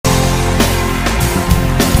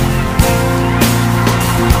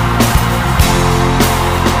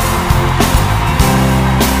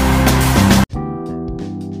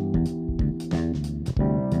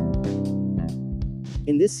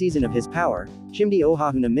this season of His Power, Chimdi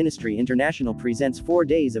Ohahuna Ministry International presents 4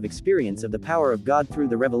 days of experience of the power of God through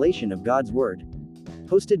the revelation of God's Word.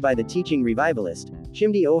 Hosted by the teaching revivalist,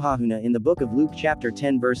 Chimdi Ohahuna. In the book of Luke chapter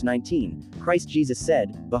 10 verse 19, Christ Jesus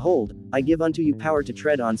said, "Behold, I give unto you power to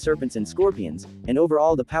tread on serpents and scorpions, and over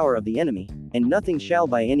all the power of the enemy, and nothing shall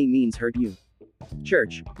by any means hurt you."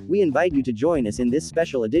 Church, we invite you to join us in this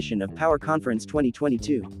special edition of Power Conference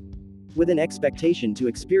 2022. With an expectation to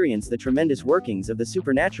experience the tremendous workings of the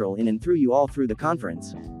supernatural in and through you all through the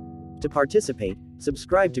conference. To participate,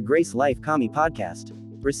 subscribe to Grace Life Kami podcast.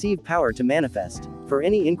 Receive power to manifest. For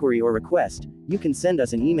any inquiry or request, you can send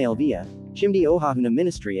us an email via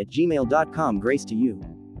chimdiohahunaministry@gmail.com. Grace to you.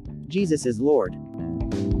 Jesus is Lord.